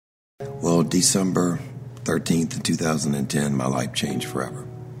December 13th, 2010, my life changed forever.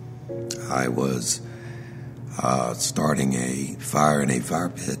 I was starting a fire in a fire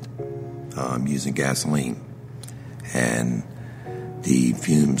pit using gasoline, and the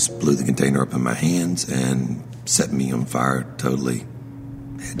fumes blew the container up in my hands and set me on fire totally,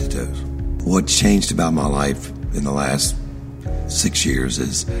 head to toes. What changed about my life in the last 6 years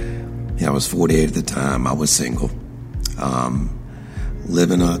is, I was 48 at the time. I was single,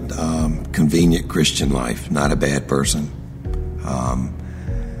 living a convenient Christian life, not a bad person.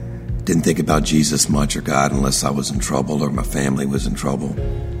 Didn't think about Jesus much or God unless I was in trouble or my family was in trouble.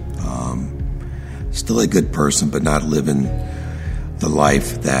 Still a good person, but not living the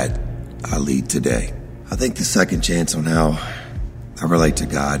life that I lead today. I think the second chance on how I relate to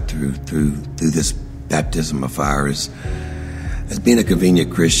God through this baptism of fire is, as being a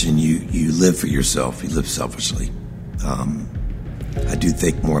convenient Christian, you live for yourself. You live selfishly. I do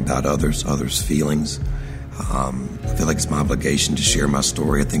think more about others' feelings. I feel like it's my obligation to share my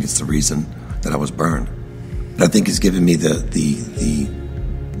story. I think it's the reason that I was burned. But I think it's given me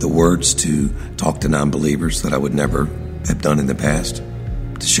the words to talk to non-believers that I would never have done in the past,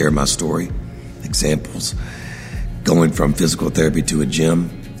 to share my story. Examples, going from physical therapy to a gym,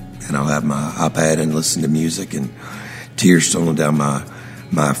 and I'll have my iPad and listen to music, and tears strolling down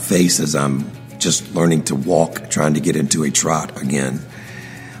my face as I'm just learning to walk, trying to get into a trot again.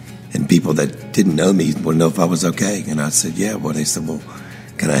 And people that didn't know me wanted to know if I was okay. And I said, yeah. Well, they said, well,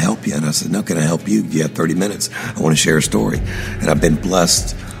 can I help you? And I said, no, can I help you? You have 30 minutes. I want to share a story. And I've been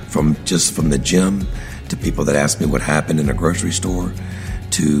blessed from the gym to people that asked me what happened in a grocery store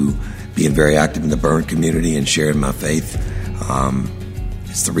to being very active in the burn community and sharing my faith.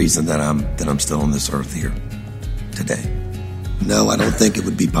 It's the reason that I'm still on this earth here today. No, I don't think it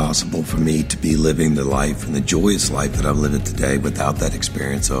would be possible for me to be living the life and the joyous life that I'm living today without that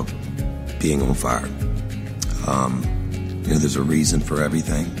experience of being on fire. There's a reason for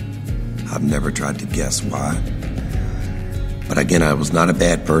everything. I've never tried to guess why. But again, I was not a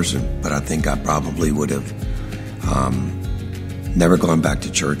bad person, but I think I probably would have never gone back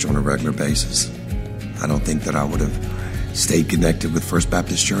to church on a regular basis. I don't think that I would have stayed connected with First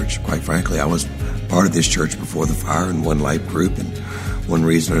Baptist Church. Quite frankly, I was part of this church before the fire in one life group, and one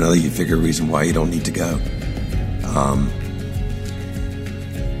reason or another, you figure a reason why you don't need to go.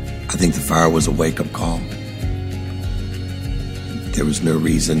 I think the fire was a wake-up call. There was no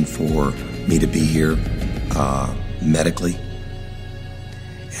reason for me to be here medically.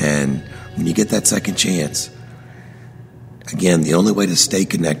 And when you get that second chance, again, the only way to stay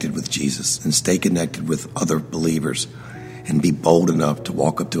connected with Jesus and stay connected with other believers and be bold enough to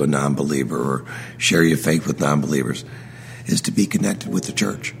walk up to a non-believer or share your faith with non-believers is to be connected with the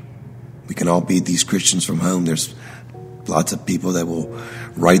church. We can all be these Christians from home. There's lots of people that will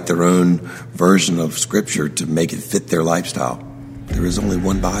write their own version of Scripture to make it fit their lifestyle. There is only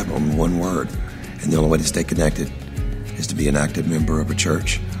one Bible and one Word, and the only way to stay connected is to be an active member of a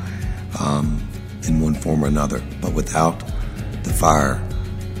church in one form or another. But without the fire,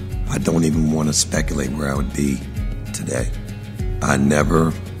 I don't even want to speculate where I would be today. I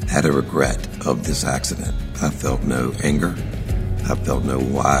never had a regret of this accident. I felt no anger. I felt no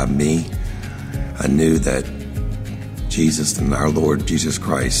why me. I knew that Jesus and our Lord Jesus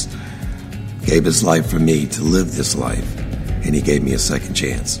Christ gave his life for me to live this life, and he gave me a second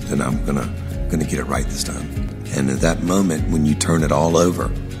chance, and I'm gonna get it right this time. And at that moment, when you turn it all over,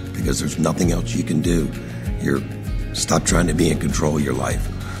 because there's nothing else you can do, stop trying to be in control of your life.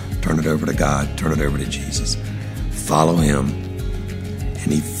 Turn it over to God. Turn it over to Jesus. Follow him.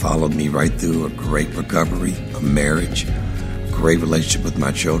 And he followed me right through a great recovery, a marriage, great relationship with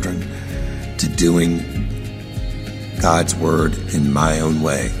my children, to doing God's word in my own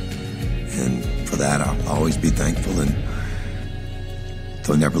way. And for that, I'll always be thankful, and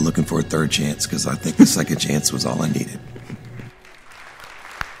though never looking for a third chance, because I think the second chance was all I needed.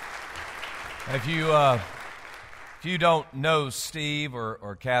 If you don't know Steve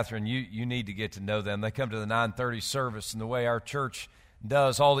or Catherine, you need to get to know them. They come to the 9:30 service, and the way our church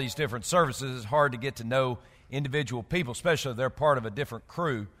does all these different services, it's hard to get to know individual people, especially if they're part of a different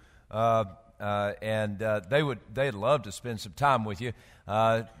crew. And they'd love to spend some time with you.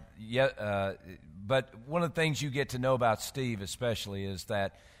 But one of the things you get to know about Steve especially is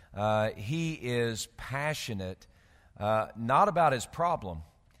that he is passionate, not about his problem,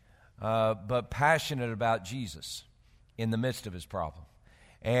 but passionate about Jesus in the midst of his problem.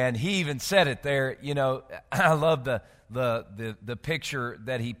 And he even said it there, I love the picture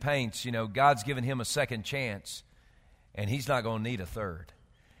that he paints. God's given him a second chance, and he's not going to need a third.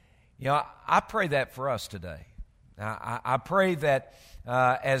 I pray that for us today. I pray that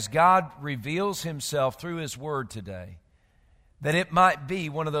as God reveals Himself through His Word today, that it might be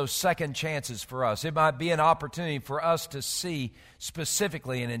one of those second chances for us. It might be an opportunity for us to see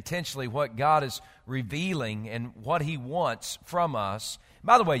specifically and intentionally what God is revealing and what He wants from us.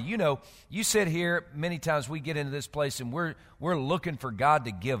 By the way, you sit here, many times we get into this place and we're looking for God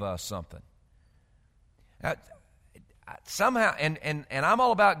to give us something. Somehow, and I'm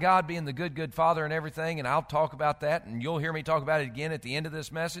all about God being the good Father and everything, and I'll talk about that, and you'll hear me talk about it again at the end of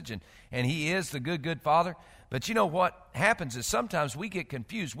this message, and He is the good Father. But you know what happens is sometimes we get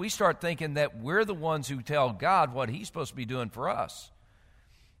confused. We start thinking that we're the ones who tell God what He's supposed to be doing for us.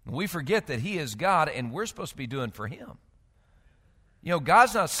 We forget that He is God, and we're supposed to be doing for Him.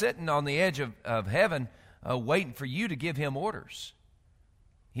 God's not sitting on the edge of heaven waiting for you to give Him orders.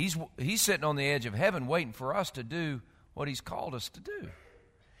 He's sitting on the edge of heaven waiting for us to do what He's called us to do.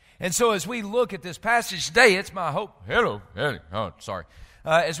 And so as we look at this passage today, it's my hope.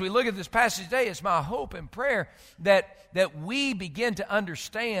 As we look at this passage today, it's my hope and prayer that we begin to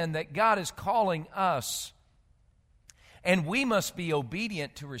understand that God is calling us, and we must be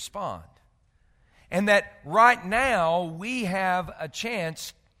obedient to respond. And that right now we have a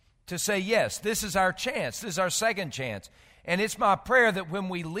chance to say, yes, this is our chance. This is our second chance. And it's my prayer that when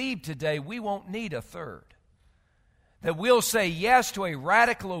we leave today, we won't need a third. That we'll say yes to a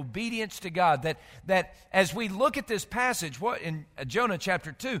radical obedience to God. That as we look at this passage, what in Jonah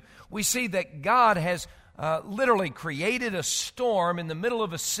chapter 2, we see that God has literally created a storm in the middle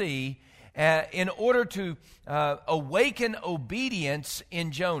of a sea in order to awaken obedience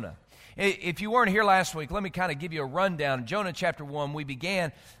in Jonah. If you weren't here last week, let me kind of give you a rundown. In Jonah chapter 1, we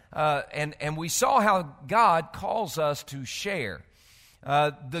began and we saw how God calls us to share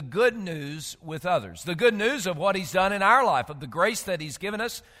the good news with others. The good news of what He's done in our life, of the grace that He's given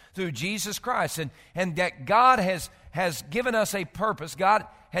us through Jesus Christ. And that God has given us a purpose. God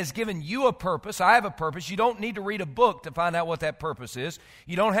has given you a purpose. I have a purpose. You don't need to read a book to find out what that purpose is.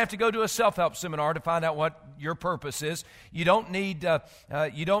 You don't have to go to a self-help seminar to find out what your purpose is. You don't need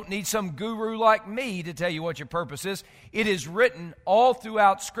some guru like me to tell you what your purpose is. It is written all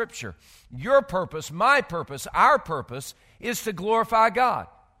throughout Scripture. Your purpose, my purpose, our purpose is to glorify God,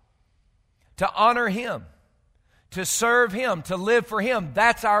 to honor Him, to serve Him, to live for Him.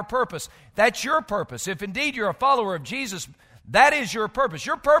 That's our purpose. That's your purpose. If indeed you're a follower of Jesus, that is your purpose.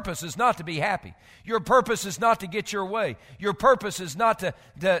 Your purpose is not to be happy. Your purpose is not to get your way. Your purpose is not to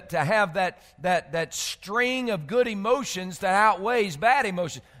have that string of good emotions that outweighs bad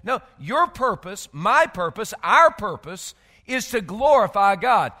emotions. No, your purpose, my purpose, our purpose is to glorify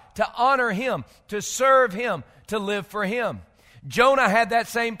God, to honor Him, to serve Him, to live for Him. Jonah had that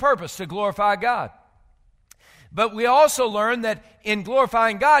same purpose, to glorify God. But we also learn that in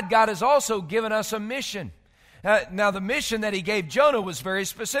glorifying God, God has also given us a mission. Now, the mission that He gave Jonah was very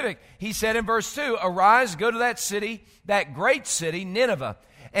specific. He said in verse 2, "Arise, go to that city, that great city, Nineveh."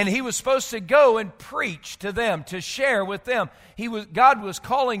 And he was supposed to go and preach to them, to share with them. God was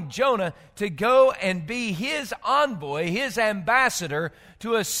calling Jonah to go and be His envoy, His ambassador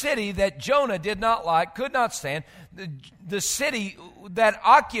to a city that Jonah did not like, could not stand. The city that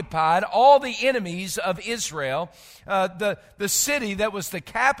occupied all the enemies of Israel, the city that was the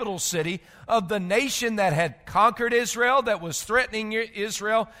capital city of the nation that had conquered Israel, that was threatening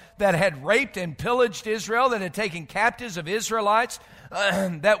Israel, that had raped and pillaged Israel, that had taken captives of Israelites,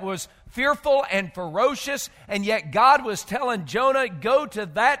 that was fearful and ferocious, and yet God was telling Jonah, go to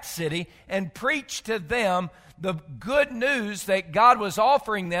that city and preach to them the good news that God was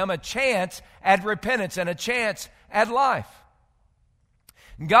offering them a chance at repentance and a chance at life.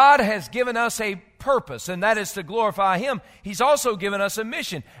 God has given us a purpose, and that is to glorify Him. He's also given us a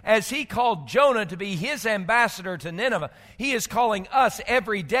mission. As He called Jonah to be His ambassador to Nineveh, He is calling us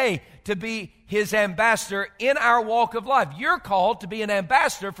every day to be His ambassador in our walk of life. You're called to be an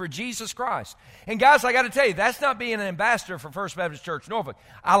ambassador for Jesus Christ. And guys, I got to tell you, that's not being an ambassador for First Baptist Church Norfolk.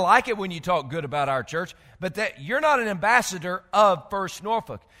 I like it when you talk good about our church, but that you're not an ambassador of First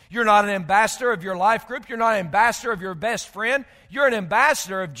Norfolk. You're not an ambassador of your life group. You're not an ambassador of your best friend. You're an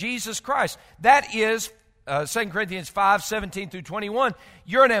ambassador of Jesus Christ. That is 2 Corinthians 5, 17 through 21.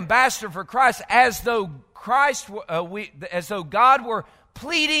 You're an ambassador for Christ as though God were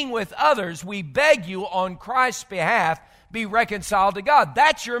pleading with others. We beg you on Christ's behalf, be reconciled to God.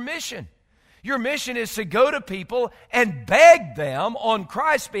 That's your mission. Your mission is to go to people and beg them on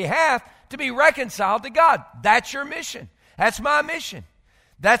Christ's behalf to be reconciled to God. That's your mission. That's my mission.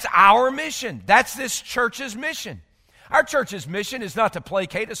 That's our mission. That's this church's mission. Our church's mission is not to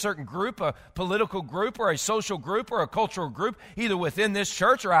placate a certain group, a political group or a social group or a cultural group, either within this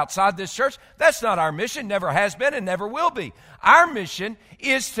church or outside this church. That's not our mission, never has been and never will be. Our mission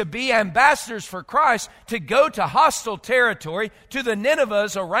is to be ambassadors for Christ, to go to hostile territory, to the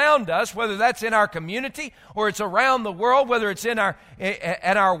Ninevehs around us, whether that's in our community or it's around the world, whether it's in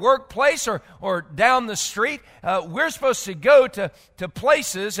at our workplace or down the street. We're supposed to go to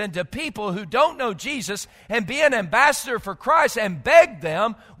places and to people who don't know Jesus and be an ambassador for Christ and beg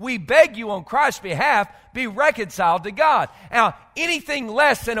them, we beg you on Christ's behalf, be reconciled to God. Now, anything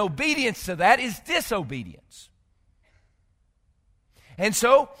less than obedience to that is disobedience. And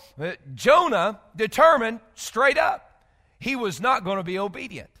so, Jonah determined straight up, he was not going to be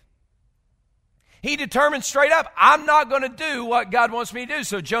obedient. He determined straight up, I'm not going to do what God wants me to do.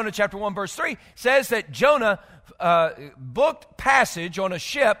 So Jonah chapter 1 verse 3 says that Jonah booked passage on a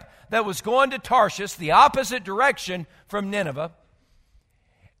ship that was going to Tarshish, the opposite direction from Nineveh.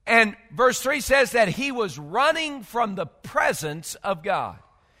 And verse 3 says that he was running from the presence of God.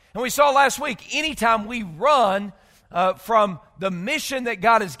 And we saw last week, anytime we run from the mission that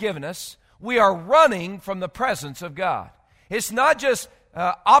God has given us, we are running from the presence of God. It's not just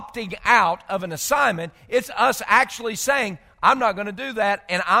opting out of an assignment. It's us actually saying, I'm not going to do that,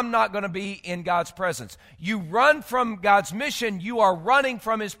 and I'm not going to be in God's presence. You run from God's mission, you are running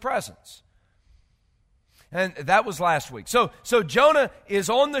from His presence. And that was last week. So Jonah is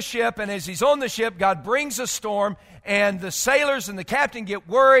on the ship, and as he's on the ship, God brings a storm, and the sailors and the captain get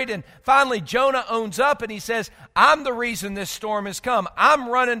worried, and finally Jonah owns up, and he says, I'm the reason this storm has come. I'm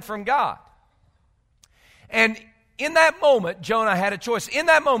running from God. And in that moment, Jonah had a choice. In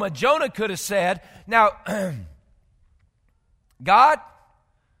that moment, Jonah could have said, now, God,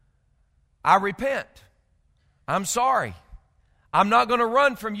 I repent. I'm sorry. I'm not going to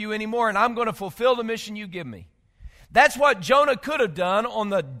run from you anymore, and I'm going to fulfill the mission you give me. That's what Jonah could have done on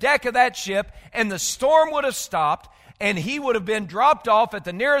the deck of that ship, and the storm would have stopped, and he would have been dropped off at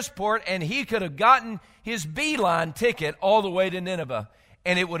the nearest port, and he could have gotten his beeline ticket all the way to Nineveh,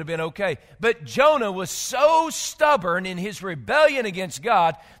 and it would have been okay. But Jonah was so stubborn in his rebellion against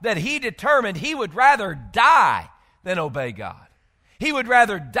God that he determined he would rather die than obey God. He would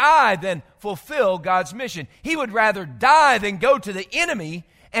rather die than fulfill God's mission. He would rather die than go to the enemy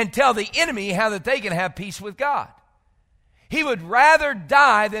and tell the enemy how that they can have peace with God. He would rather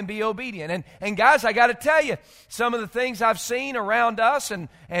die than be obedient. And guys, I got to tell you, some of the things I've seen around us and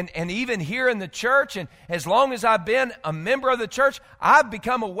even here in the church, and as long as I've been a member of the church, I've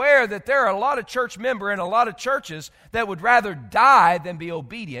become aware that there are a lot of church members in a lot of churches that would rather die than be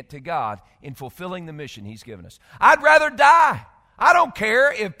obedient to God in fulfilling the mission He's given us. I'd rather die. I don't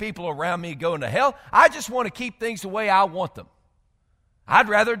care if people around me go into hell. I just want to keep things the way I want them. I'd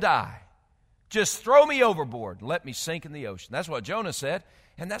rather die. Just throw me overboard and let me sink in the ocean. That's what Jonah said,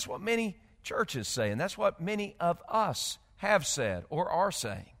 and that's what many churches say, and that's what many of us have said or are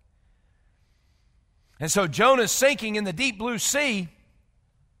saying. And so Jonah's sinking in the deep blue sea,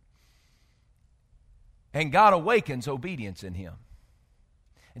 and God awakens obedience in him.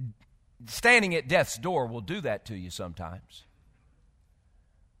 Standing at death's door will do that to you sometimes.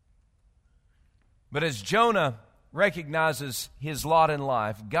 But as Jonah recognizes his lot in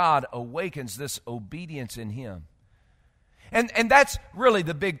life, God awakens this obedience in him. And that's really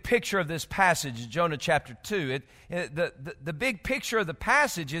the big picture of this passage, Jonah chapter 2. The big picture of the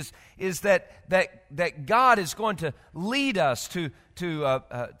passage is that God is going to lead us to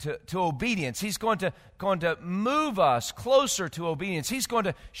obedience. He's going to move us closer to obedience. He's going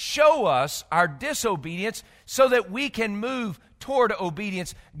to show us our disobedience so that we can move toward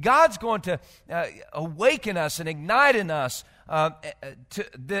obedience. God's going to awaken us and ignite in us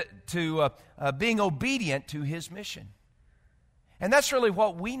to being obedient to His mission. And that's really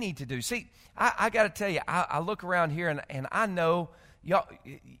what we need to do. See, I got to tell you, I look around here and I know y'all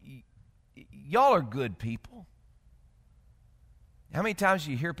are good people. How many times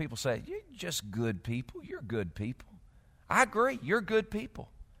do you hear people say, you're just good people, you're good people? I agree, you're good people.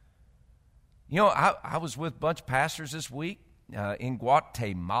 You know, I was with a bunch of pastors this week in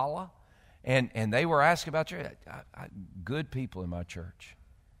Guatemala, and they were asking about good people in my church.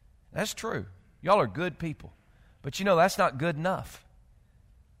 That's true. Y'all are good people. But you know, that's not good enough.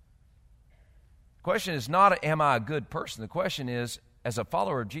 The question is not, am I a good person? The question is, as a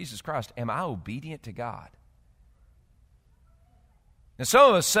follower of Jesus Christ, am I obedient to God? And some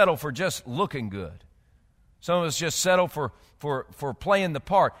of us settle for just looking good. Some of us just settle for playing the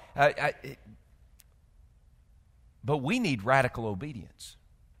part. But we need radical obedience.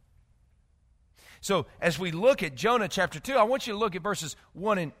 So as we look at Jonah chapter 2, I want you to look at verses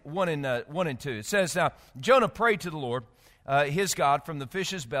 1 and 2. It says, now, Jonah prayed to the Lord, his God, from the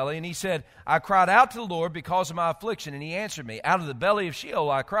fish's belly, and he said, I cried out to the Lord because of my affliction, and he answered me. Out of the belly of Sheol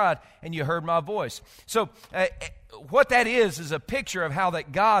I cried, and you heard my voice. So what that is a picture of how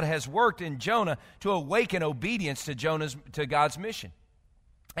that God has worked in Jonah to awaken obedience to God's mission.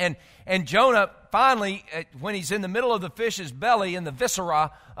 And Jonah finally, when he's in the middle of the fish's belly, in the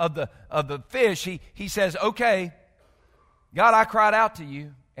viscera of the fish, he says, okay, God, I cried out to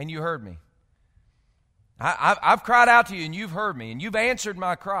you, and you heard me. I've cried out to you, and you've heard me, and you've answered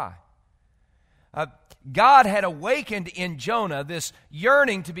my cry. God had awakened in Jonah this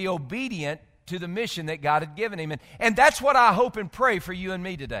yearning to be obedient to the mission that God had given him. And that's what I hope and pray for you and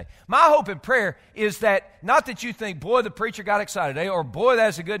me today. My hope and prayer is that, not that you think, boy, the preacher got excited today, or boy,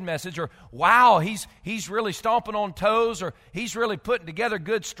 that's a good message, or wow, he's really stomping on toes, or he's really putting together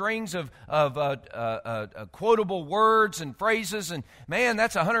good strings of quotable words and phrases, and man,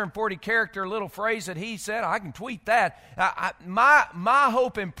 that's a 140 character little phrase that he said. I can tweet that. My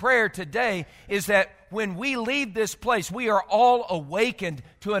hope and prayer today is that when we leave this place, we are all awakened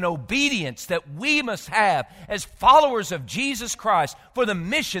to an obedience that we must have as followers of Jesus Christ for the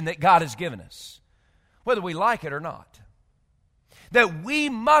mission that God has given us, whether we like it or not. That we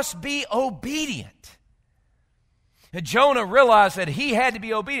must be obedient. And Jonah realized that he had to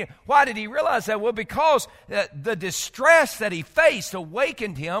be obedient. Why did he realize that? Well, because the distress that he faced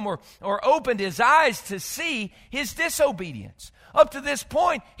awakened him or opened his eyes to see his disobedience. Up to this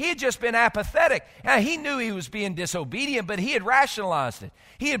point, he had just been apathetic. Now, he knew he was being disobedient, but he had rationalized it.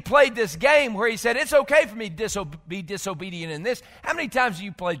 He had played this game where he said, it's okay for me to be disobedient in this. How many times have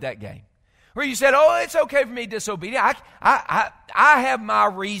you played that game? Where you said, oh, it's okay for me to be disobedient. I have my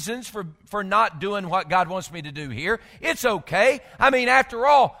reasons for not doing what God wants me to do here. It's okay. I mean, after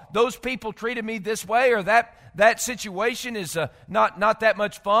all, those people treated me this way, or that situation is not that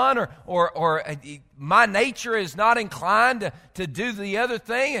much fun, or my nature is not inclined to do the other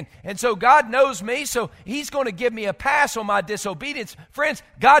thing. And so God knows me, so He's going to give me a pass on my disobedience. Friends,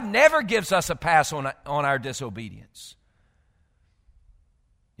 God never gives us a pass on our disobedience.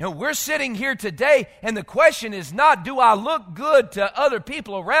 You know, we're sitting here today, and the question is not, do I look good to other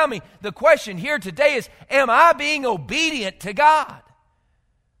people around me? The question here today is, am I being obedient to God?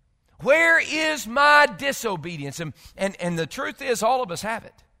 Where is my disobedience? And the truth is, all of us have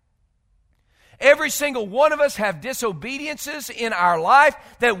it. Every single one of us have disobediences in our life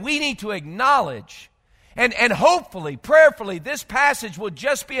that we need to acknowledge. And hopefully, prayerfully, this passage will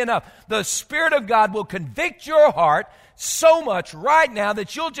just be enough. The Spirit of God will convict your heart so much right now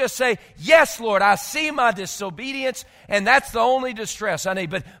that you'll just say, yes, Lord, I see my disobedience, and that's the only distress I need.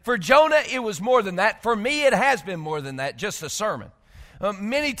 But for Jonah, it was more than that. For me, it has been more than that, just a sermon.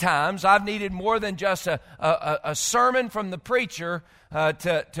 Many times, I've needed more than just a sermon from the preacher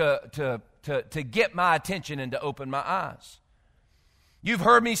to get my attention and to open my eyes. You've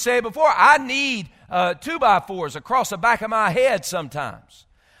heard me say before, I need 2x4s across the back of my head sometimes.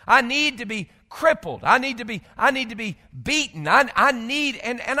 I need to be crippled. I need to be beaten. I need,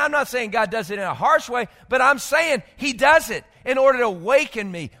 and I'm not saying God does it in a harsh way, but I'm saying He does it in order to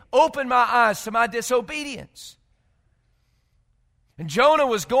awaken me, open my eyes to my disobedience. And Jonah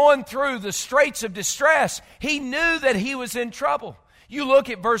was going through the straits of distress. He knew that he was in trouble. You look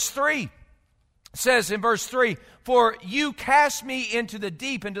at verse 3. It says in verse 3, for you cast me into the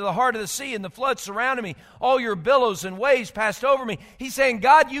deep, into the heart of the sea, and the flood surrounded me. All your billows and waves passed over me. He's saying,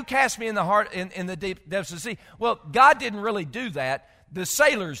 God, you cast me in the heart, in the deep depths of the sea. Well, God didn't really do that. The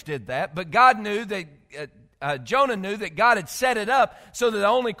sailors did that, but God knew that Jonah knew that God had set it up so that the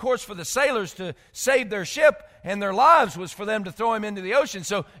only course for the sailors to save their ship and their lives was for them to throw him into the ocean.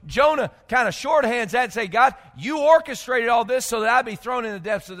 So Jonah kind of shorthands that and say, God, you orchestrated all this so that I'd be thrown in the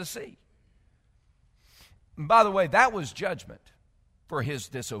depths of the sea. And by the way, that was judgment for his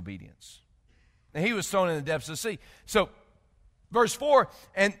disobedience. And he was thrown in the depths of the sea. So, verse 4,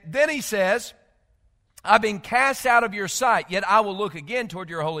 and then he says, I've been cast out of your sight, yet I will look again toward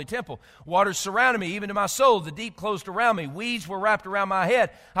your holy temple. Waters surrounded me, even to my soul. The deep closed around me. Weeds were wrapped around my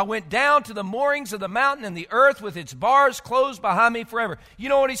head. I went down to the moorings of the mountain, and the earth with its bars closed behind me forever. You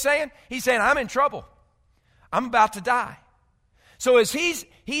know what he's saying? He's saying, I'm in trouble. I'm about to die. So as he's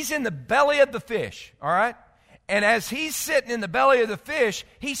in the belly of the fish, all right? And as he's sitting in the belly of the fish,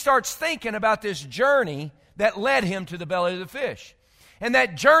 he starts thinking about this journey that led him to the belly of the fish. And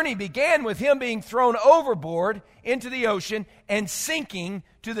that journey began with him being thrown overboard into the ocean and sinking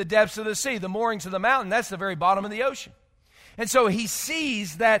to the depths of the sea. The moorings of the mountain, that's the very bottom of the ocean. And so he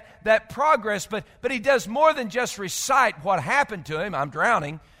sees that progress, but he does more than just recite what happened to him. I'm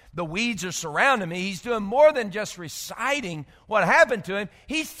drowning. the weeds are surrounding me. He's doing more than just reciting what happened to him.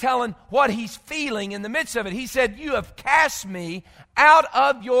 He's telling what he's feeling in the midst of it. He said, you have cast me out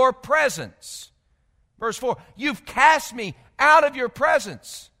of your presence. Verse 4, you've cast me out of your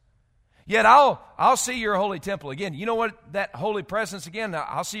presence. Yet I'll see your holy temple again. You know what, that holy presence again,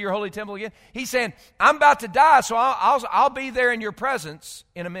 I'll see your holy temple again. He's saying, I'm about to die, so I'll be there in your presence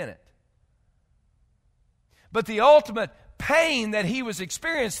in a minute. But the ultimate pain that he was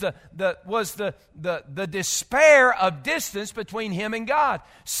experiencing was the despair of distance between him and God.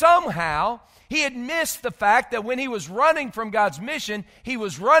 Somehow, he had missed the fact that when he was running from God's mission, he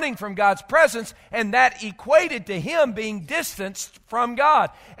was running from God's presence, and that equated to him being distanced from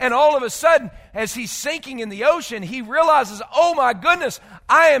God. And all of a sudden, as he's sinking in the ocean, he realizes, oh my goodness,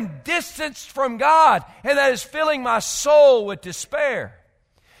 I am distanced from God, and that is filling my soul with despair.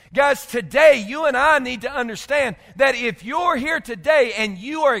 Guys, today you and I need to understand that if you're here today and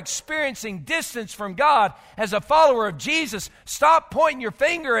you are experiencing distance from God as a follower of Jesus, stop pointing your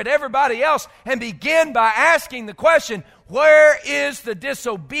finger at everybody else and begin by asking the question, where is the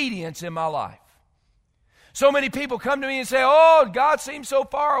disobedience in my life? So many people come to me and say, oh, God seems so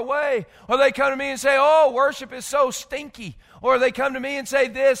far away. Or they come to me and say, oh, worship is so stinky. Or they come to me and say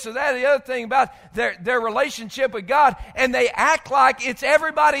this or that or the other thing about their relationship with God. And they act like it's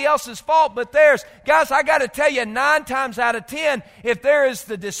everybody else's fault but theirs. Guys, I got to tell you, 9 times out of 10, if there is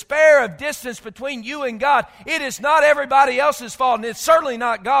the despair of distance between you and God, it is not everybody else's fault. And it's certainly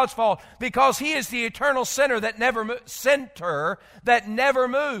not God's fault, because He is the eternal center that never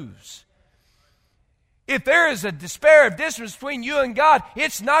moves. If there is a despair of distance between you and God,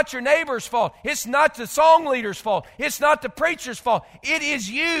 it's not your neighbor's fault. It's not the song leader's fault. It's not the preacher's fault. It is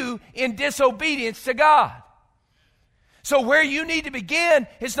you in disobedience to God. So where you need to begin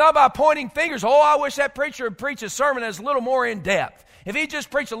is not by pointing fingers. Oh, I wish that preacher would preach a sermon that's a little more in depth. If he just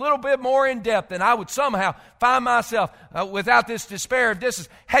preached a little bit more in depth, then I would somehow find myself without this despair of distance.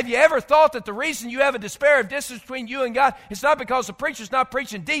 Have you ever thought that the reason you have a despair of distance between you and God is not because the preacher's not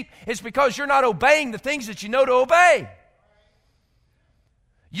preaching deep, it's because you're not obeying the things that you know to obey?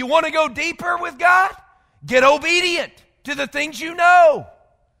 You want to go deeper with God? Get obedient to the things you know.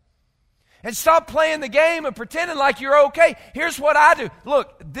 And stop playing the game and pretending like you're okay. Here's what I do.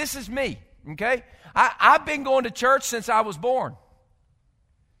 Look, this is me, okay? I've been going to church since I was born.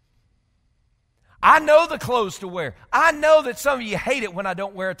 I know the clothes to wear. I know that some of you hate it when I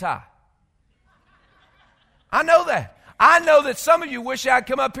don't wear a tie. I know that. I know that some of you wish I'd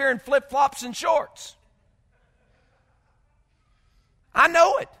come up here in flip-flops and shorts. I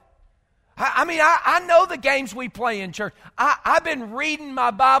know it. I know the games we play in church. I've been reading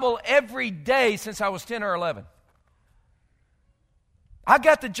my Bible every day since I was 10 or 11. I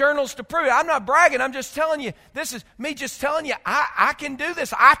got the journals to prove it. I'm not bragging. I'm just telling you. This is me just telling you I can do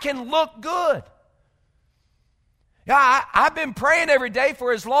this. I can look good. Yeah, I've been praying every day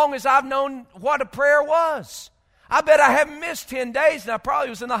for as long as I've known what a prayer was. I bet I haven't missed 10 days, and I probably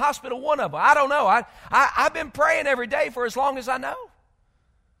was in the hospital one of them. I don't know. I've been praying every day for as long as I know.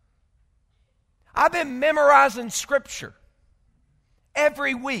 I've been memorizing Scripture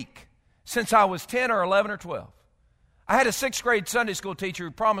every week since I was 10 or 11 or 12. I had a 6th grade Sunday school teacher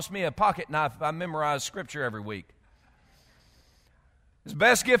who promised me a pocket knife if I memorized Scripture every week. It's the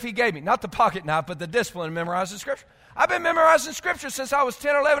best gift he gave me. Not the pocket knife, but the discipline of memorizing Scripture. I've been memorizing Scripture since I was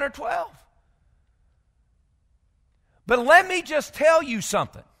 10 or 11 or 12. But let me just tell you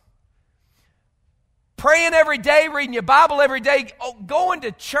something. Praying every day, reading your Bible every day, going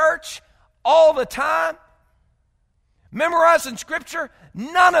to church all the time, memorizing Scripture,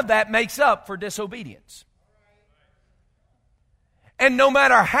 none of that makes up for disobedience. And no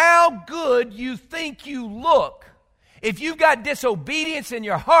matter how good you think you look, if you've got disobedience in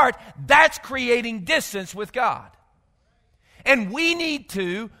your heart, that's creating distance with God. And we need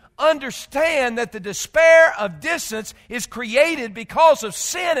to understand that the despair of distance is created because of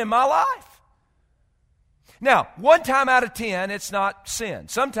sin in my life. Now, 1 time out of 10, it's not sin.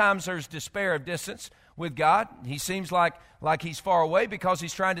 Sometimes there's despair of distance with God. He seems like He's far away because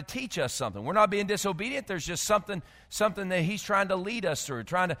He's trying to teach us something. We're not being disobedient. There's just something that He's trying to lead us through,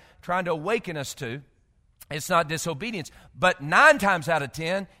 trying to awaken us to. It's not disobedience. But 9 times out of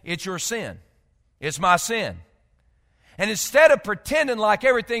 10, it's your sin. It's my sin. And instead of pretending like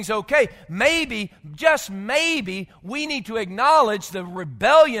everything's okay, maybe, just maybe, we need to acknowledge the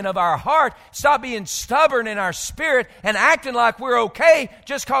rebellion of our heart, stop being stubborn in our spirit and acting like we're okay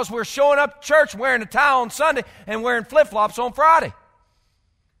just because we're showing up to church wearing a tie on Sunday and wearing flip-flops on Friday.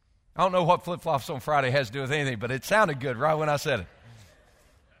 I don't know what flip-flops on Friday has to do with anything, but it sounded good right when I said it.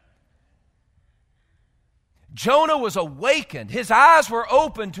 Jonah was awakened. His eyes were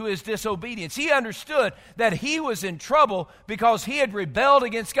open to his disobedience. He understood that he was in trouble because he had rebelled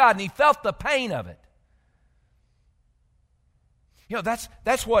against God, and he felt the pain of it. You know,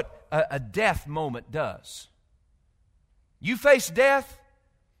 that's what a death moment does. You face death,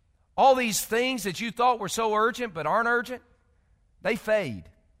 all these things that you thought were so urgent but aren't urgent, they fade.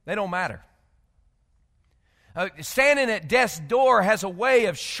 They don't matter. Standing at death's door has a way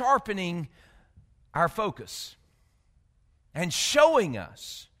of sharpening our focus and showing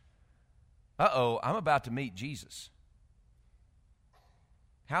us, I'm about to meet Jesus.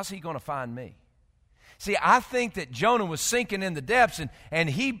 How's he going to find me? See, I think that Jonah was sinking in the depths, and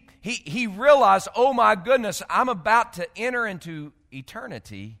he realized, oh my goodness, I'm about to enter into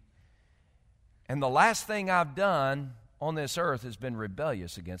eternity, and the last thing I've done on this earth has been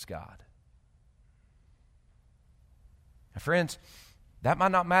rebellious against God. Now, friends, that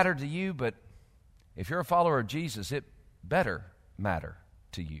might not matter to you, but if you're a follower of Jesus, it better matter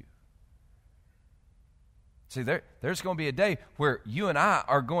to you. See, there's going to be a day where you and I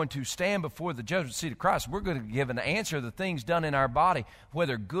are going to stand before the judgment seat of Christ. We're going to give an answer to the things done in our body,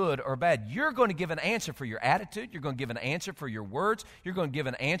 whether good or bad. You're going to give an answer for your attitude. You're going to give an answer for your words. You're going to give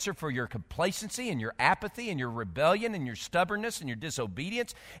an answer for your complacency and your apathy and your rebellion and your stubbornness and your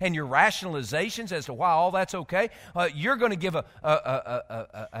disobedience and your rationalizations as to why all that's okay. You're going to give an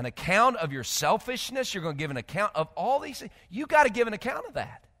account of your selfishness. You're going to give an account of all these things. You've got to give an account of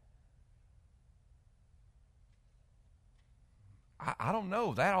that. I don't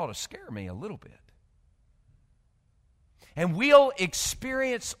know, that ought to scare me a little bit. And we'll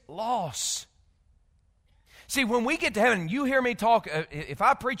experience loss. See, when we get to heaven, you hear me talk, if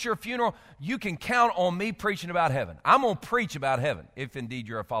I preach your funeral, you can count on me preaching about heaven. I'm going to preach about heaven, if indeed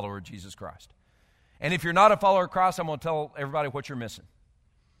you're a follower of Jesus Christ. And if you're not a follower of Christ, I'm going to tell everybody what you're missing.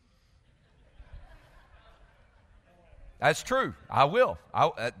 That's true. I will.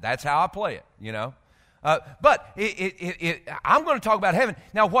 That's how I play it, you know. But I'm going to talk about heaven.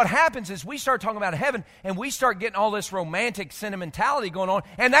 Now, what happens is we start talking about heaven, and we start getting all this romantic sentimentality going on,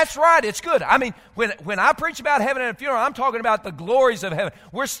 and that's right, it's good. I mean, when I preach about heaven at a funeral, I'm talking about the glories of heaven.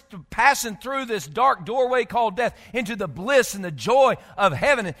 We're passing through this dark doorway called death into the bliss and the joy of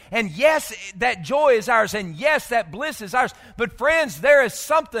heaven. And yes, that joy is ours, and yes, that bliss is ours. But friends, there is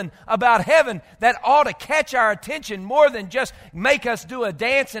something about heaven that ought to catch our attention more than just make us do a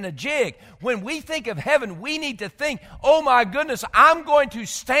dance and a jig. When we think of heaven, we need to think, oh my goodness, I'm going to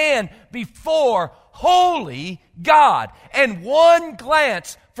stand before holy God, and one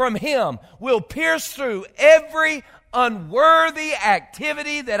glance from Him will pierce through every unworthy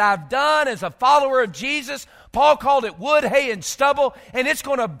activity that I've done as a follower of Jesus. Paul called it wood, hay, and stubble, and it's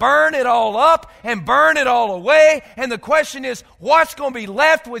going to burn it all up and burn it all away. And the question is, what's going to be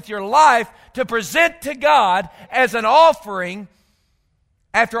left with your life to present to God as an offering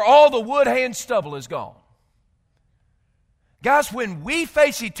after all the wood, hay, and stubble is gone? Guys, when we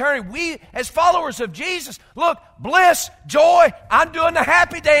face eternity, we as followers of Jesus, look, bliss, joy, I'm doing the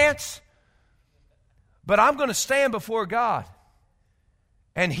happy dance. But I'm going to stand before God,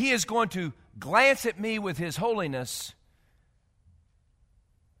 and He is going to glance at me with His holiness,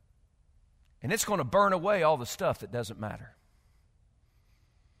 and it's going to burn away all the stuff that doesn't matter.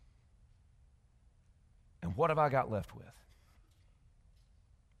 And what have I got left with?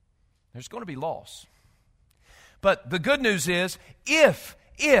 There's going to be loss. But the good news is, if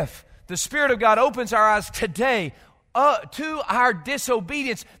the Spirit of God opens our eyes today to our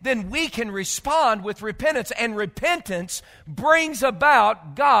disobedience, then we can respond with repentance, and repentance brings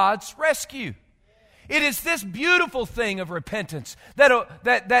about God's rescue. It is this beautiful thing of repentance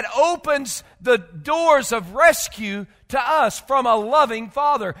that opens the doors of rescue to us from a loving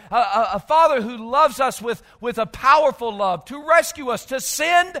Father, a Father who loves us with a powerful love, to rescue us, to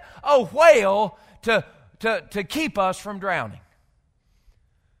send a whale to keep us from drowning.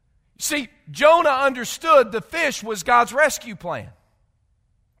 See, Jonah understood the fish was God's rescue plan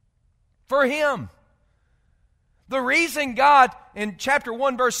for him. The reason God, in chapter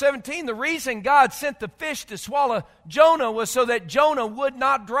 1, verse 17, the reason God sent the fish to swallow Jonah was so that Jonah would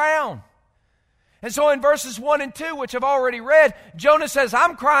not drown. And so in verses 1 and 2, which I've already read, Jonah says,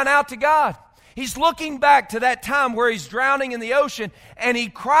 I'm crying out to God. He's looking back to that time where he's drowning in the ocean, and he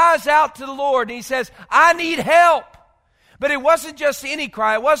cries out to the Lord, and he says, I need help. But it wasn't just any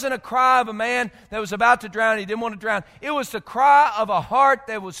cry. It wasn't a cry of a man that was about to drown. He didn't want to drown. It was the cry of a heart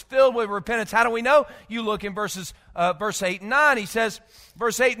that was filled with repentance. How do we know? You look in verses verse 8 and 9. He says,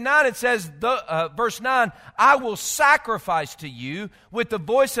 verse 8 and 9, it says, verse 9, I will sacrifice to you with the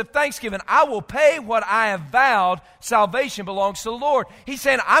voice of thanksgiving. I will pay what I have vowed. Salvation belongs to the Lord. He's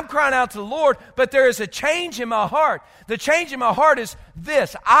saying, I'm crying out to the Lord, but there is a change in my heart. The change in my heart is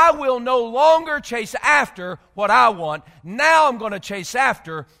this: I will no longer chase after what I want. Now I'm going to chase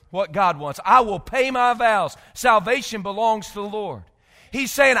after what God wants. I will pay my vows. Salvation belongs to the Lord.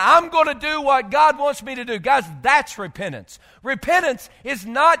 He's saying, I'm going to do what God wants me to do. Guys, that's repentance. Repentance is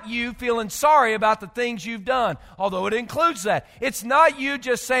not you feeling sorry about the things you've done, although it includes that. It's not you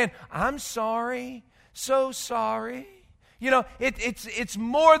just saying, I'm sorry, so sorry. You know, it's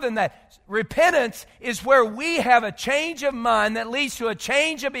more than that. Repentance is where we have a change of mind that leads to a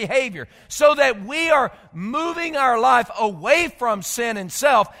change of behavior, so that we are moving our life away from sin and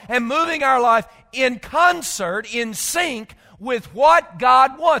self and moving our life in concert, in sync with what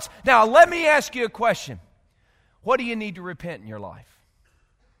God wants. Now, let me ask you a question. What do you need to repent in your life?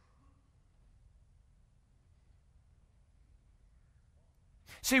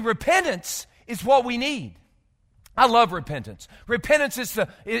 See, repentance is what we need. I love repentance. Repentance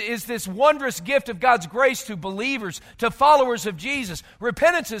is this wondrous gift of God's grace to believers, to followers of Jesus.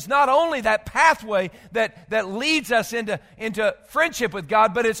 Repentance is not only that pathway that leads us into friendship with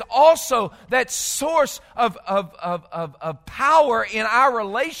God, but it's also that source of power in our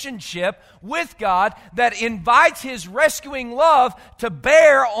relationship with God that invites His rescuing love to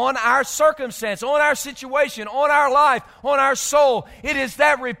bear on our circumstance, on our situation, on our life, on our soul. It is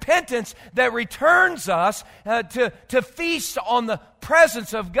that repentance that returns us to feast on the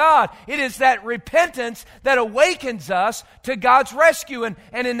presence of God. It is that repentance that awakens us to God's rescue and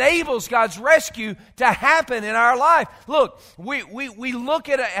enables God's rescue to happen in our life. Look, we look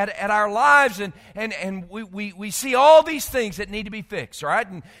at our lives and we see all these things that need to be fixed, right?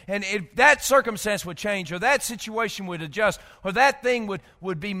 And if that circumstance would change, or that situation would adjust, or that thing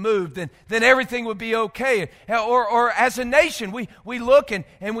would be moved, then everything would be okay. Or as a nation, we look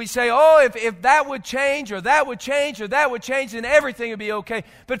and we say, oh, if that would change, or that would change, or that would change, then everything would be okay.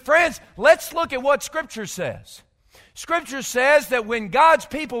 But friends, let's look at what Scripture says. Scripture says that when God's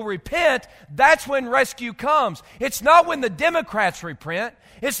people repent, that's when rescue comes. It's not when the Democrats repent.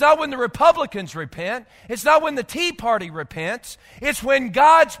 It's not when the Republicans repent. It's not when the Tea Party repents. It's when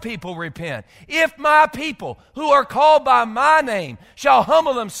God's people repent. If my people who are called by my name shall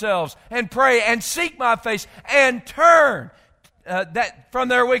humble themselves and pray and seek my face and turn that from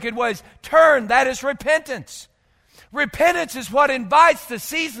their wicked ways, turn, that is repentance. Repentance is what invites the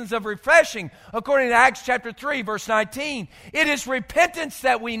seasons of refreshing, according to Acts chapter 3, verse 19. It is repentance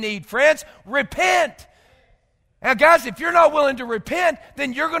that we need, friends. Repent. Now, guys, if you're not willing to repent,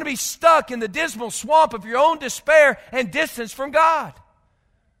 then you're going to be stuck in the dismal swamp of your own despair and distance from God.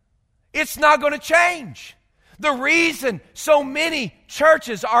 It's not going to change. The reason so many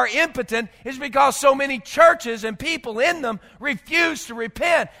churches are impotent is because so many churches and people in them refuse to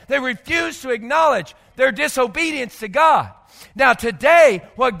repent. They refuse to acknowledge their disobedience to God. Now today,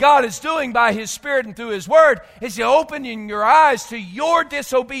 what God is doing by His Spirit and through His Word is opening your eyes to your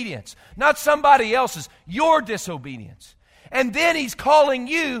disobedience, not somebody else's, your disobedience. And then He's calling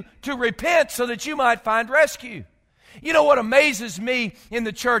you to repent so that you might find rescue. You know what amazes me in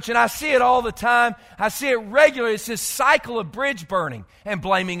the church, and I see it all the time, I see it regularly, it's this cycle of bridge burning and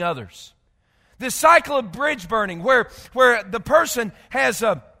blaming others. This cycle of bridge burning where the person has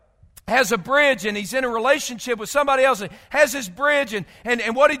a bridge and he's in a relationship with somebody else and has this bridge and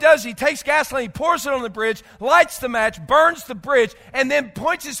what he does, he takes gasoline, he pours it on the bridge, lights the match, burns the bridge, and then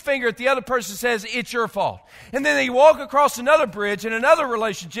points his finger at the other person and says, it's your fault. And then they walk across another bridge in another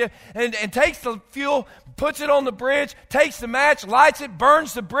relationship and takes the fuel, puts it on the bridge, takes the match, lights it,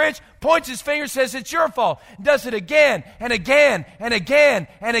 burns the bridge, points his finger, says it's your fault. Does it again and again and again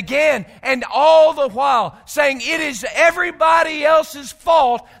and again, and all the while saying it is everybody else's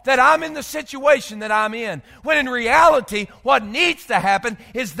fault that I'm in the situation that I'm in. When in reality, what needs to happen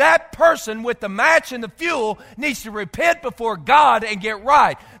is that person with the match and the fuel needs to repent before God and get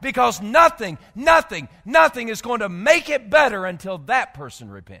right. Because nothing is going to make it better until that person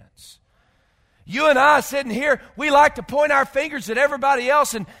repents. You and I sitting here, we like to point our fingers at everybody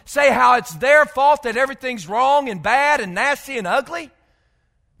else and say how it's their fault that everything's wrong and bad and nasty and ugly.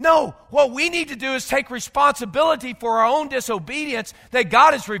 No, what we need to do is take responsibility for our own disobedience that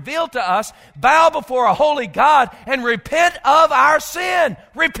God has revealed to us, bow before a holy God, and repent of our sin.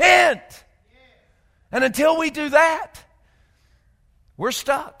 Repent! And until we do that, we're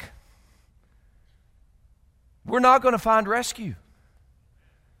stuck. We're not going to find rescue.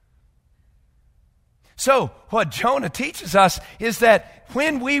 So, what Jonah teaches us is that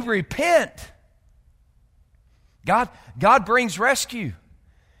when we repent, God brings rescue.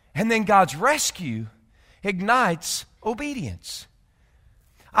 And then God's rescue ignites obedience.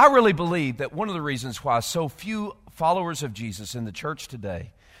 I really believe that one of the reasons why so few followers of Jesus in the church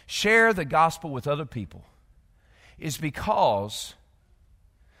today share the gospel with other people is because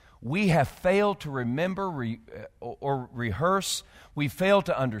we have failed to remember or rehearse. We failed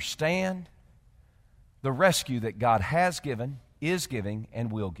to understand the rescue that God has given, is giving,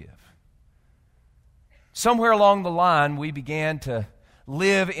 and will give. Somewhere along the line, we began to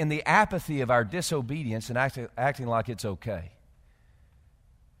live in the apathy of our disobedience and acting like it's okay.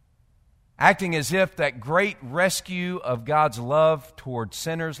 Acting as if that great rescue of God's love toward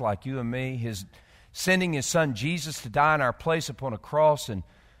sinners like you and me, His sending His Son Jesus to die in our place upon a cross and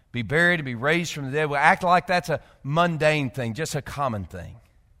be buried and be raised from the dead, we act like that's a mundane thing, just a common thing.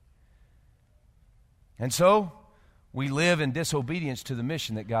 And so we live in disobedience to the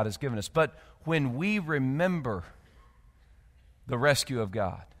mission that God has given us. But when we remember the rescue of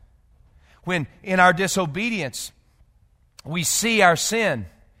God, when in our disobedience we see our sin,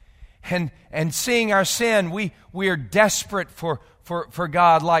 and seeing our sin, we are desperate for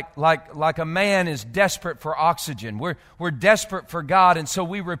God like a man is desperate for oxygen. We're desperate for God, and so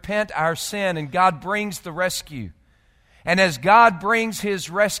we repent our sin, and God brings the rescue. And as God brings His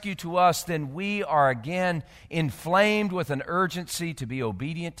rescue to us, then we are again inflamed with an urgency to be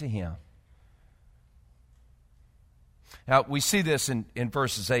obedient to Him. Now, we see this in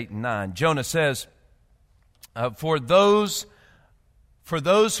verses 8 and 9. Jonah says, For those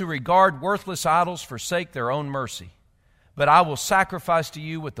who regard worthless idols forsake their own mercy. But I will sacrifice to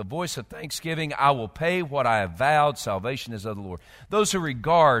you with the voice of thanksgiving. I will pay what I have vowed. Salvation is of the Lord. Those who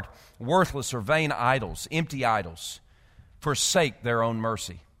regard worthless or vain idols, empty idols, forsake their own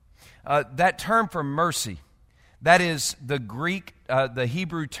mercy. That term for mercy, that is the Greek, the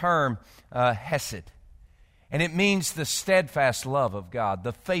Hebrew term hesed. And it means the steadfast love of God,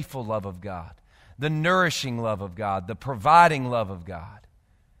 the faithful love of God, the nourishing love of God, the providing love of God.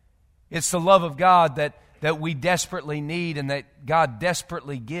 It's the love of God that we desperately need and that God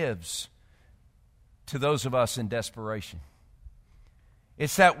desperately gives to those of us in desperation.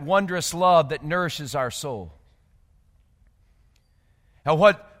 It's that wondrous love that nourishes our soul. Now,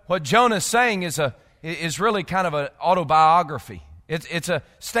 what Jonah's saying is really kind of an autobiography. It's a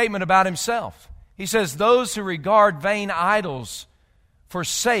statement about himself. He says, those who regard vain idols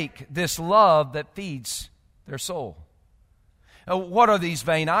forsake this love that feeds their soul. Now, what are these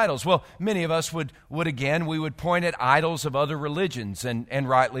vain idols? Well, many of us would point at idols of other religions, and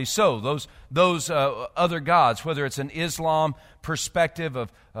rightly so. Those other gods, whether it's an Islam perspective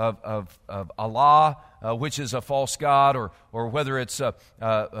of Allah, which is a false god, or whether it's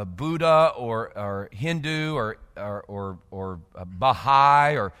a Buddha or Hindu or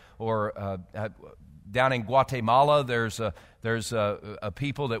Baha'i or down in Guatemala, there's a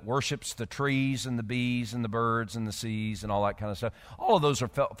people that worships the trees and the bees and the birds and the seas and all that kind of stuff. All of those are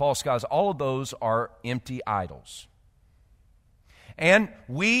false gods. All of those are empty idols. And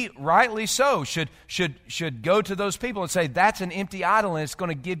we, rightly so, should go to those people and say, that's an empty idol and it's going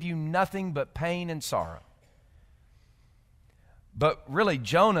to give you nothing but pain and sorrow. But really,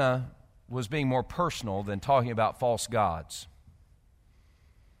 Jonah was being more personal than talking about false gods.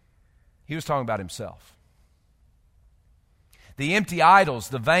 He was talking about himself. The empty idols,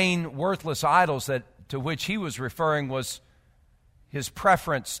 the vain, worthless idols to which he was referring was his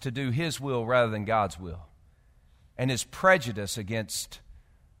preference to do his will rather than God's will, and his prejudice against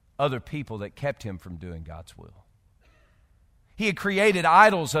other people that kept him from doing God's will. He had created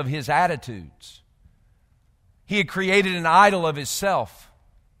idols of his attitudes. He had created an idol of himself.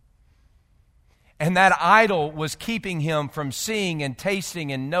 And that idol was keeping him from seeing and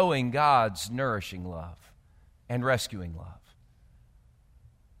tasting and knowing God's nourishing love and rescuing love.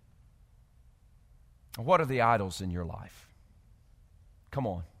 What are the idols in your life? Come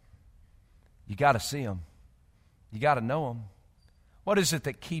on. You got to see them. You got to know them. What is it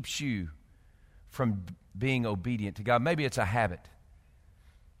that keeps you from being obedient to God? Maybe it's a habit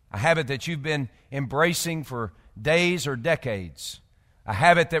that you've been embracing for days or decades. A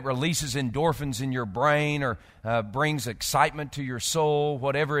habit that releases endorphins in your brain or brings excitement to your soul,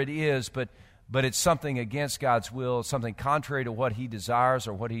 whatever it is, but it's something against God's will, something contrary to what He desires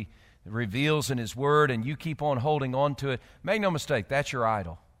or what He reveals in His Word, and you keep on holding on to it. Make no mistake, that's your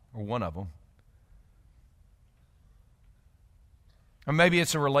idol, or one of them. Or maybe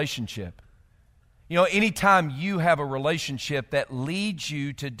it's a relationship. You know, anytime you have a relationship that leads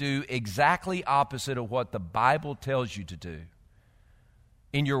you to do exactly opposite of what the Bible tells you to do,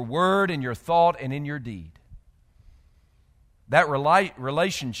 in your word, in your thought, and in your deed, that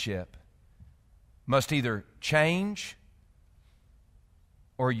relationship must either change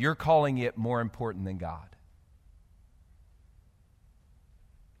or you're calling it more important than God.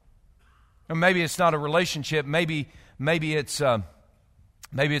 Or maybe it's not a relationship. Maybe it's a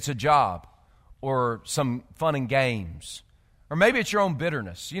job or some fun and games. Or maybe it's your own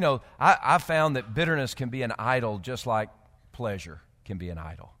bitterness. You know, I found that bitterness can be an idol just like pleasure can be an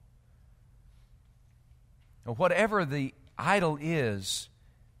idol. Now, whatever the idol is,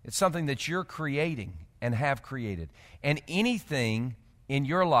 it's something that you're creating and have created. And anything in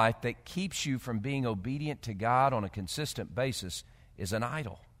your life that keeps you from being obedient to God on a consistent basis is an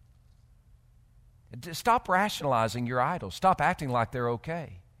idol. Stop rationalizing your idols. Stop acting like they're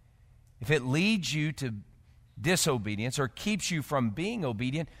okay. If it leads you to disobedience or keeps you from being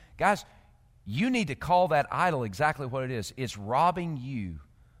obedient, guys, you need to call that idol exactly what it is. It's robbing you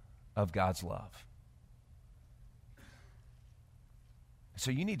of God's love. So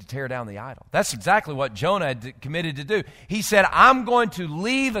you need to tear down the idol. That's exactly what Jonah had committed to do. He said, I'm going to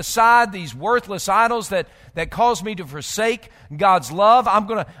leave aside these worthless idols that cause me to forsake God's love. I'm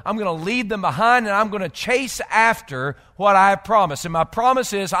going to leave them behind, and I'm going to chase after what I have promised. And my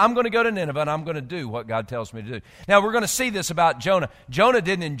promise is I'm going to go to Nineveh, and I'm going to do what God tells me to do. Now, we're going to see this about Jonah. Jonah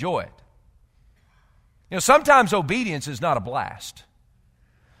didn't enjoy it. You know, sometimes obedience is not a blast.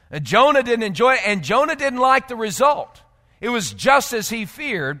 And Jonah didn't enjoy it, and Jonah didn't like the result. It was just as he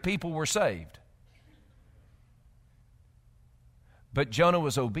feared, people were saved. But Jonah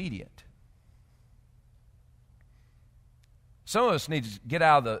was obedient. Some of us need to get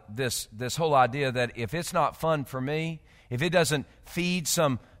out of this whole idea that if it's not fun for me, if it doesn't feed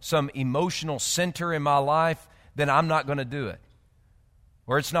some emotional center in my life, then I'm not going to do it.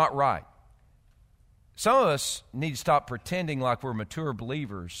 Or it's not right. Some of us need to stop pretending like we're mature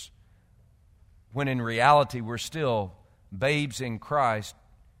believers when in reality we're still babes in Christ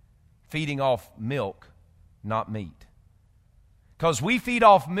feeding off milk, not meat. Because we feed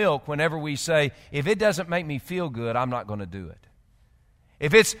off milk whenever we say, if it doesn't make me feel good, I'm not going to do it.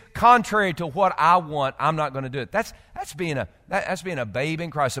 If it's contrary to what I want, I'm not going to do it. That's being a babe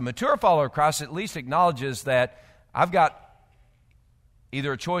in Christ. A mature follower of Christ at least acknowledges that I've got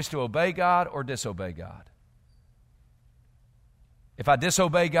either a choice to obey God or disobey God. If I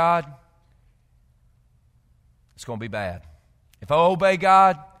disobey God, it's going to be bad. If I obey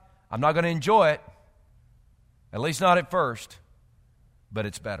God, I'm not going to enjoy it, at least not at first, but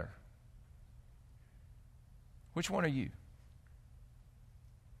it's better. Which one are you?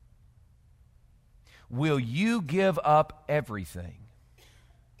 Will you give up everything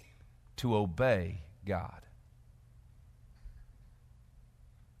to obey God?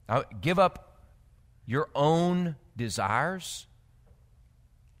 Now, give up your own desires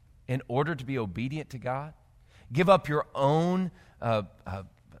in order to be obedient to God? Give up your own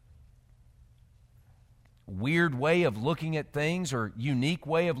weird way of looking at things or unique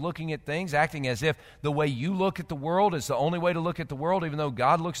way of looking at things, acting as if the way you look at the world is the only way to look at the world, even though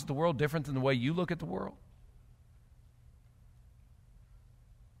God looks at the world different than the way you look at the world?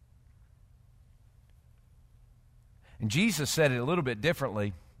 And Jesus said it a little bit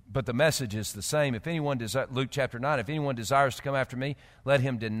differently, but the message is the same. If anyone Luke chapter 9, if anyone desires to come after me, let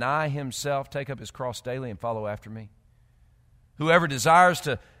him deny himself, take up his cross daily, and follow after me. Whoever desires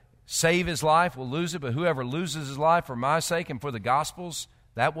to save his life will lose it, but whoever loses his life for my sake and for the gospel's,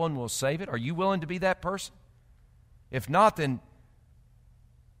 that one will save it. Are you willing to be that person? If not, then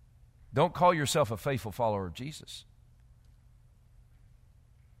don't call yourself a faithful follower of Jesus.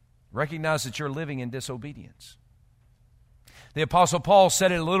 Recognize that you're living in disobedience. The Apostle Paul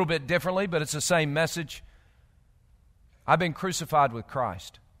said it a little bit differently, but it's the same message. I've been crucified with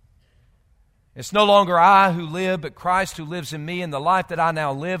Christ. It's no longer I who live, but Christ who lives in me. And the life that I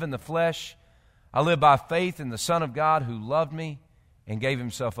now live in the flesh, I live by faith in the Son of God who loved me and gave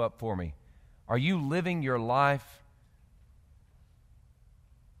himself up for me. Are you living your life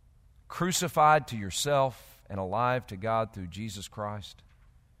crucified to yourself and alive to God through Jesus Christ?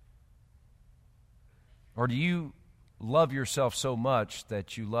 Or do you love yourself so much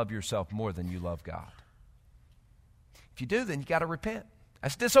that you love yourself more than you love God? If you do, then you got to repent.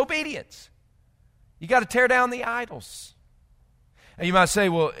 That's disobedience. You got to tear down the idols. And you might say,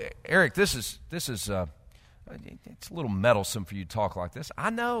 well, Eric, this is it's a little meddlesome for you to talk like this. I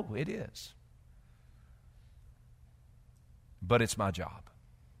know it is. But it's my job.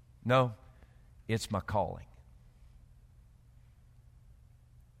 No, it's my calling.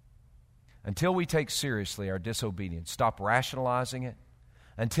 Until we take seriously our disobedience, stop rationalizing it,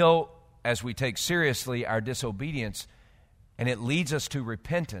 until as we take seriously our disobedience and it leads us to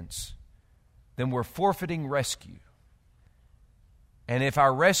repentance, then we're forfeiting rescue. And if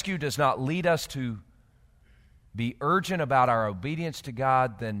our rescue does not lead us to be urgent about our obedience to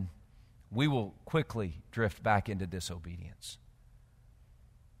God, then we will quickly drift back into disobedience.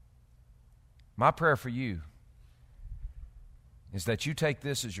 My prayer for you is that you take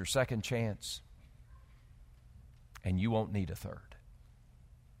this as your second chance and you won't need a third.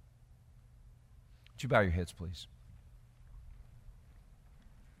 Would you bow your heads, please?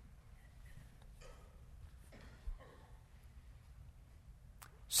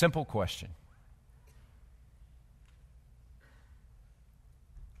 Simple question.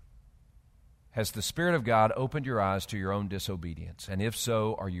 Has the Spirit of God opened your eyes to your own disobedience? And if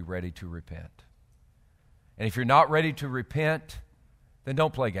so, are you ready to repent? And if you're not ready to repent, then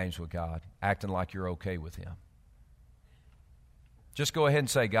don't play games with God, acting like you're okay with Him. Just go ahead and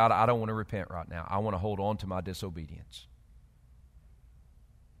say, God, I don't want to repent right now. I want to hold on to my disobedience.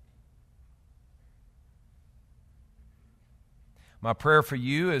 My prayer for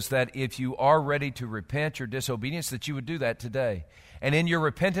you is that if you are ready to repent your disobedience, that you would do that today. And in your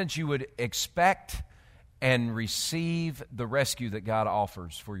repentance, you would expect and receive the rescue that God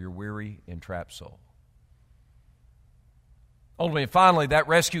offers for your weary and trapped soul. Ultimately, and finally, that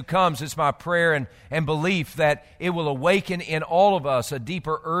rescue comes. It's my prayer and belief that it will awaken in all of us a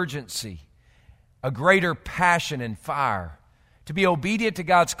deeper urgency, a greater passion and fire to be obedient to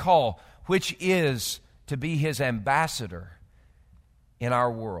God's call, which is to be His ambassador in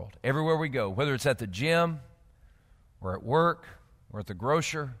our world, everywhere we go, whether it's at the gym or at work or at the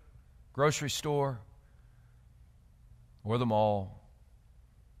grocery store or the mall.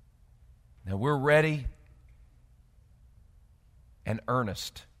 Now we're ready and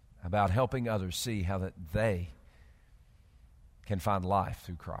earnest about helping others see how that they can find life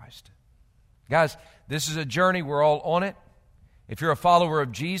through Christ. Guys, this is a journey. We're all on it. If you're a follower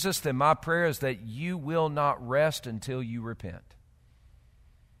of Jesus, then my prayer is that you will not rest until you repent.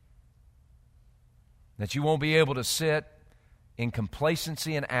 That you won't be able to sit in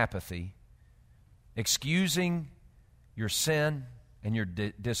complacency and apathy, excusing your sin and your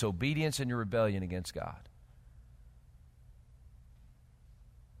disobedience and your rebellion against God.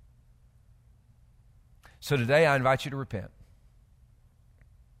 So today I invite you to repent.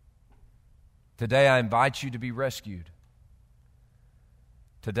 Today I invite you to be rescued.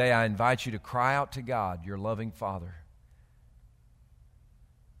 Today I invite you to cry out to God, your loving Father.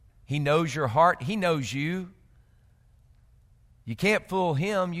 He knows your heart. He knows you. You can't fool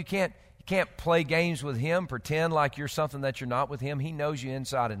Him. You can't play games with Him, pretend like you're something that you're not with Him. He knows you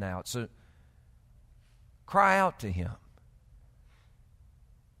inside and out. So cry out to Him.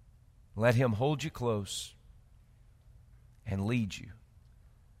 Let Him hold you close and lead you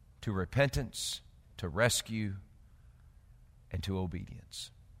to repentance, to rescue, and to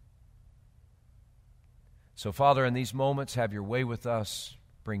obedience. So, Father, in these moments, have your way with us.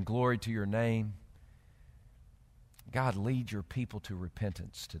 Bring glory to your name. God, lead your people to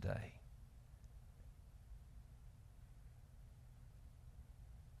repentance today.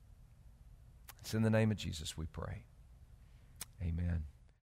 It's in the name of Jesus we pray. Amen.